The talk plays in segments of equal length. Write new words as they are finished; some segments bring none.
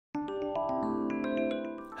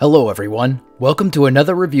Hello everyone, welcome to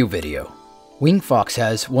another review video. WingFox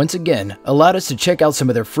has, once again, allowed us to check out some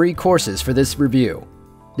of their free courses for this review.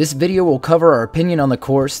 This video will cover our opinion on the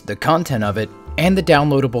course, the content of it, and the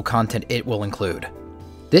downloadable content it will include.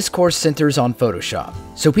 This course centers on Photoshop,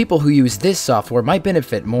 so people who use this software might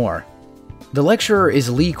benefit more. The lecturer is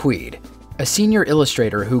Lee Queed, a senior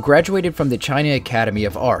illustrator who graduated from the China Academy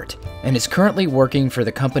of Art and is currently working for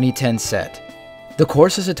the company Tencent. The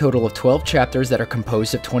course is a total of 12 chapters that are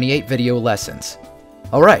composed of 28 video lessons.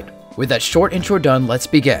 Alright, with that short intro done, let's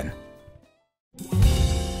begin.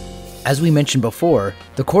 As we mentioned before,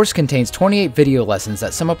 the course contains 28 video lessons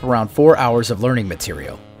that sum up around 4 hours of learning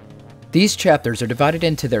material. These chapters are divided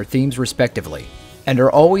into their themes respectively, and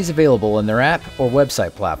are always available in their app or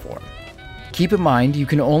website platform. Keep in mind you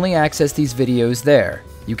can only access these videos there,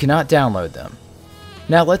 you cannot download them.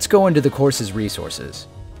 Now let's go into the course's resources.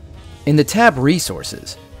 In the tab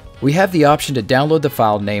Resources, we have the option to download the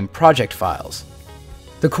file named Project Files.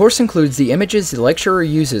 The course includes the images the lecturer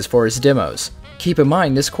uses for his demos. Keep in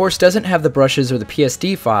mind this course doesn't have the brushes or the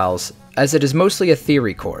PSD files, as it is mostly a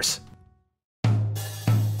theory course.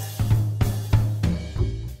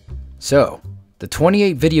 So, the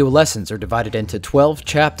 28 video lessons are divided into 12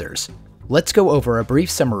 chapters. Let's go over a brief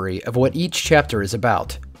summary of what each chapter is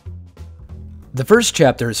about. The first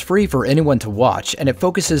chapter is free for anyone to watch, and it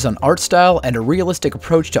focuses on art style and a realistic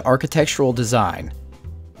approach to architectural design.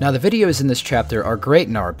 Now the videos in this chapter are great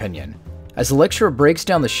in our opinion, as the lecturer breaks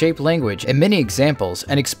down the shape language in many examples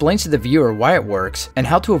and explains to the viewer why it works and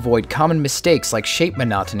how to avoid common mistakes like shape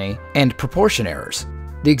monotony and proportion errors.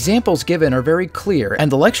 The examples given are very clear, and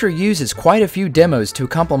the lecturer uses quite a few demos to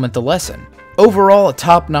complement the lesson. Overall, a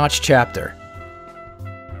top-notch chapter.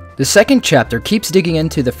 The second chapter keeps digging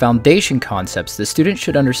into the foundation concepts the student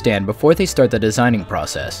should understand before they start the designing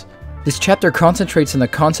process. This chapter concentrates on the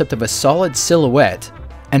concept of a solid silhouette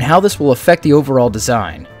and how this will affect the overall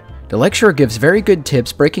design. The lecturer gives very good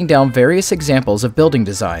tips breaking down various examples of building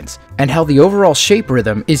designs and how the overall shape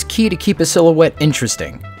rhythm is key to keep a silhouette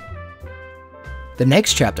interesting. The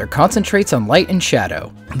next chapter concentrates on light and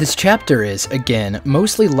shadow. This chapter is, again,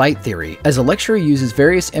 mostly light theory, as a lecturer uses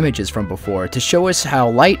various images from before to show us how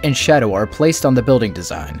light and shadow are placed on the building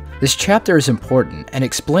design. This chapter is important and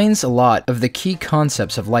explains a lot of the key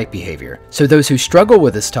concepts of light behavior, so those who struggle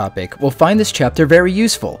with this topic will find this chapter very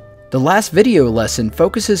useful. The last video lesson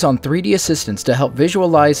focuses on 3D assistance to help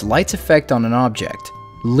visualize light's effect on an object.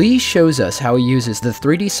 Lee shows us how he uses the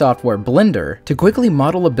 3D software Blender to quickly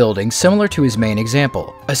model a building similar to his main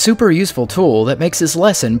example, a super useful tool that makes this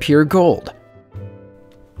lesson pure gold.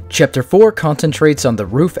 Chapter 4 concentrates on the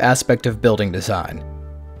roof aspect of building design.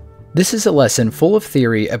 This is a lesson full of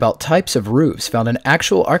theory about types of roofs found in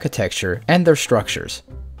actual architecture and their structures.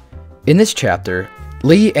 In this chapter,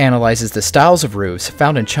 Lee analyzes the styles of roofs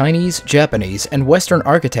found in Chinese, Japanese, and Western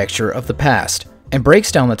architecture of the past, and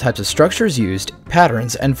breaks down the types of structures used,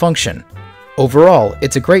 patterns, and function. Overall,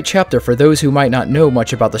 it's a great chapter for those who might not know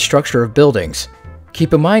much about the structure of buildings.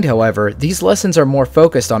 Keep in mind, however, these lessons are more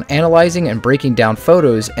focused on analyzing and breaking down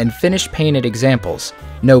photos and finished painted examples.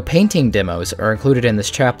 No painting demos are included in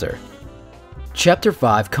this chapter. Chapter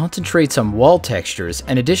 5 concentrates on wall textures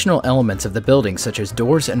and additional elements of the building such as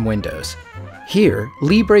doors and windows. Here,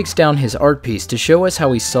 Lee breaks down his art piece to show us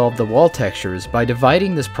how he solved the wall textures by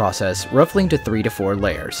dividing this process roughly into 3 to 4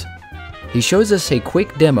 layers. He shows us a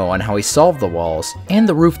quick demo on how he solved the walls and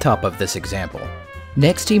the rooftop of this example.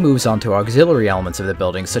 Next, he moves on to auxiliary elements of the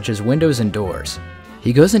building such as windows and doors.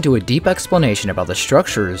 He goes into a deep explanation about the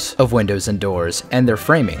structures of windows and doors and their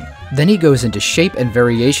framing. Then he goes into shape and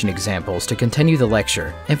variation examples to continue the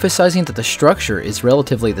lecture, emphasizing that the structure is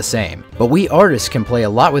relatively the same, but we artists can play a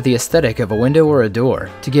lot with the aesthetic of a window or a door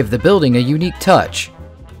to give the building a unique touch.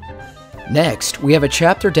 Next, we have a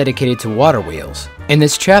chapter dedicated to water wheels. In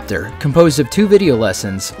this chapter, composed of 2 video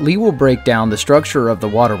lessons, Lee will break down the structure of the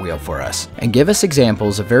water wheel for us, and give us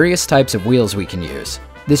examples of various types of wheels we can use.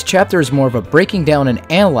 This chapter is more of a breaking down and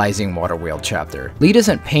analyzing water wheel chapter. Lee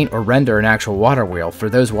doesn't paint or render an actual water wheel for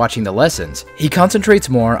those watching the lessons. He concentrates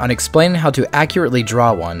more on explaining how to accurately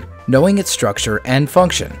draw one, knowing its structure and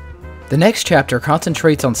function. The next chapter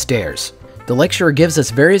concentrates on stairs. The lecturer gives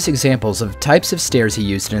us various examples of types of stairs he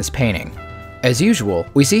used in his painting. As usual,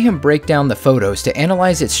 we see him break down the photos to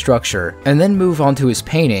analyze its structure and then move on to his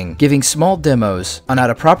painting, giving small demos on how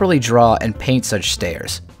to properly draw and paint such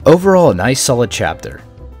stairs. Overall, a nice solid chapter.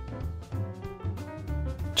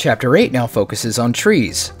 Chapter 8 now focuses on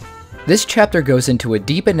trees. This chapter goes into a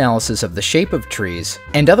deep analysis of the shape of trees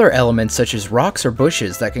and other elements such as rocks or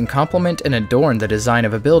bushes that can complement and adorn the design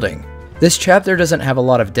of a building. This chapter doesn't have a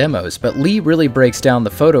lot of demos, but Lee really breaks down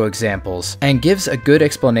the photo examples and gives a good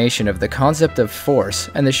explanation of the concept of force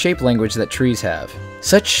and the shape language that trees have.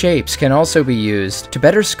 Such shapes can also be used to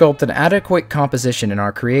better sculpt an adequate composition in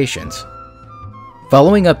our creations.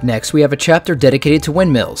 Following up next, we have a chapter dedicated to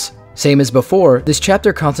windmills. Same as before, this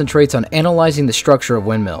chapter concentrates on analyzing the structure of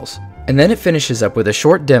windmills. And then it finishes up with a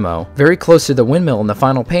short demo, very close to the windmill in the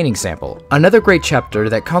final painting sample. Another great chapter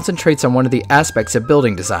that concentrates on one of the aspects of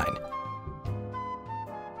building design.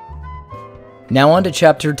 Now on to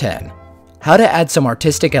chapter 10, how to add some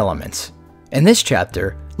artistic elements. In this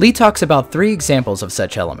chapter, Lee talks about 3 examples of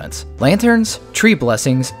such elements: lanterns, tree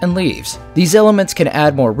blessings, and leaves. These elements can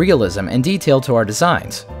add more realism and detail to our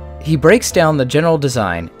designs. He breaks down the general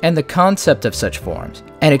design and the concept of such forms,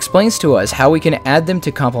 and explains to us how we can add them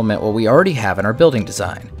to complement what we already have in our building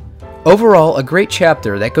design. Overall, a great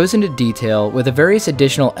chapter that goes into detail with the various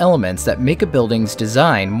additional elements that make a building's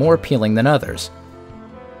design more appealing than others.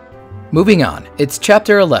 Moving on, it's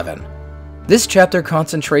chapter 11. This chapter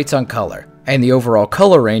concentrates on color, and the overall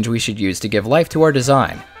color range we should use to give life to our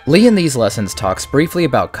design. Lee in these lessons talks briefly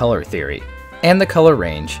about color theory, and the color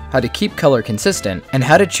range, how to keep color consistent, and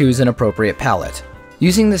how to choose an appropriate palette.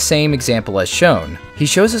 Using the same example as shown, he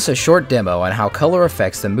shows us a short demo on how color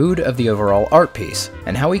affects the mood of the overall art piece,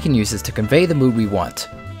 and how we can use this to convey the mood we want.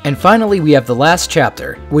 And finally, we have the last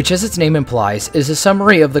chapter, which as its name implies, is a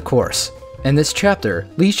summary of the course. In this chapter,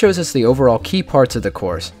 Lee shows us the overall key parts of the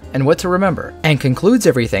course, and what to remember, and concludes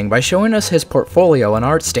everything by showing us his portfolio on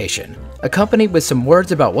ArtStation, accompanied with some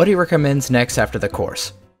words about what he recommends next after the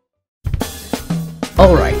course.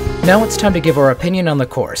 Alright, now it's time to give our opinion on the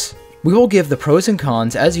course. We will give the pros and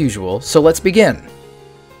cons as usual, so let's begin.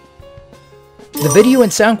 The video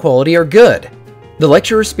and sound quality are good. The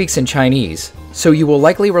lecturer speaks in Chinese, so you will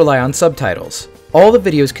likely rely on subtitles. All the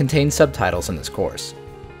videos contain subtitles in this course.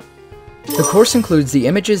 The course includes the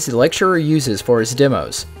images the lecturer uses for his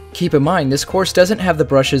demos. Keep in mind, this course doesn't have the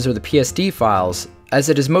brushes or the PSD files, as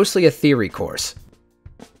it is mostly a theory course.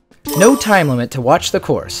 No time limit to watch the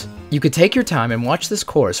course. You could take your time and watch this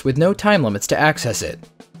course with no time limits to access it.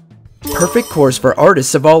 Perfect course for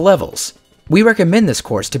artists of all levels. We recommend this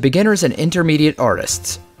course to beginners and intermediate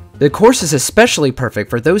artists. The course is especially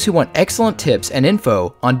perfect for those who want excellent tips and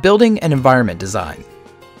info on building and environment design.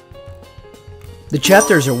 The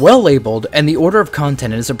chapters are well labeled and the order of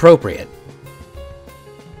content is appropriate.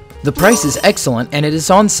 The price is excellent and it is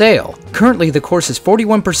on sale. Currently the course is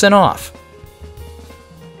 41% off.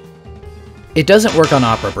 It doesn't work on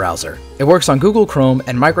Opera browser. It works on Google Chrome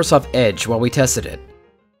and Microsoft Edge while we tested it.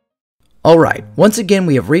 Alright, once again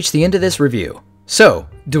we have reached the end of this review. So,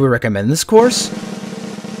 do we recommend this course?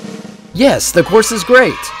 Yes, the course is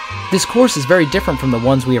great! This course is very different from the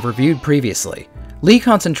ones we have reviewed previously. Lee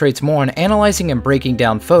concentrates more on analyzing and breaking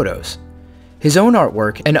down photos, his own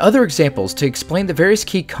artwork, and other examples to explain the various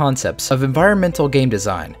key concepts of environmental game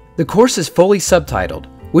design. The course is fully subtitled,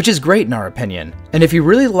 which is great in our opinion, and if you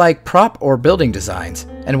really like prop or building designs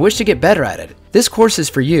and wish to get better at it, this course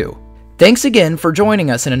is for you. Thanks again for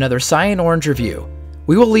joining us in another Cyan Orange review.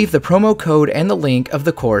 We will leave the promo code and the link of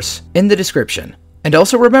the course in the description. And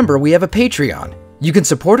also remember, we have a Patreon. You can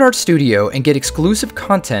support our studio and get exclusive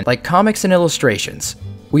content like comics and illustrations.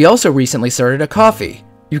 We also recently started a Ko-fi.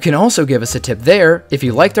 You can also give us a tip there if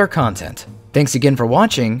you liked our content. Thanks again for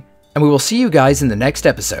watching, and we will see you guys in the next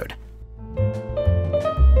episode.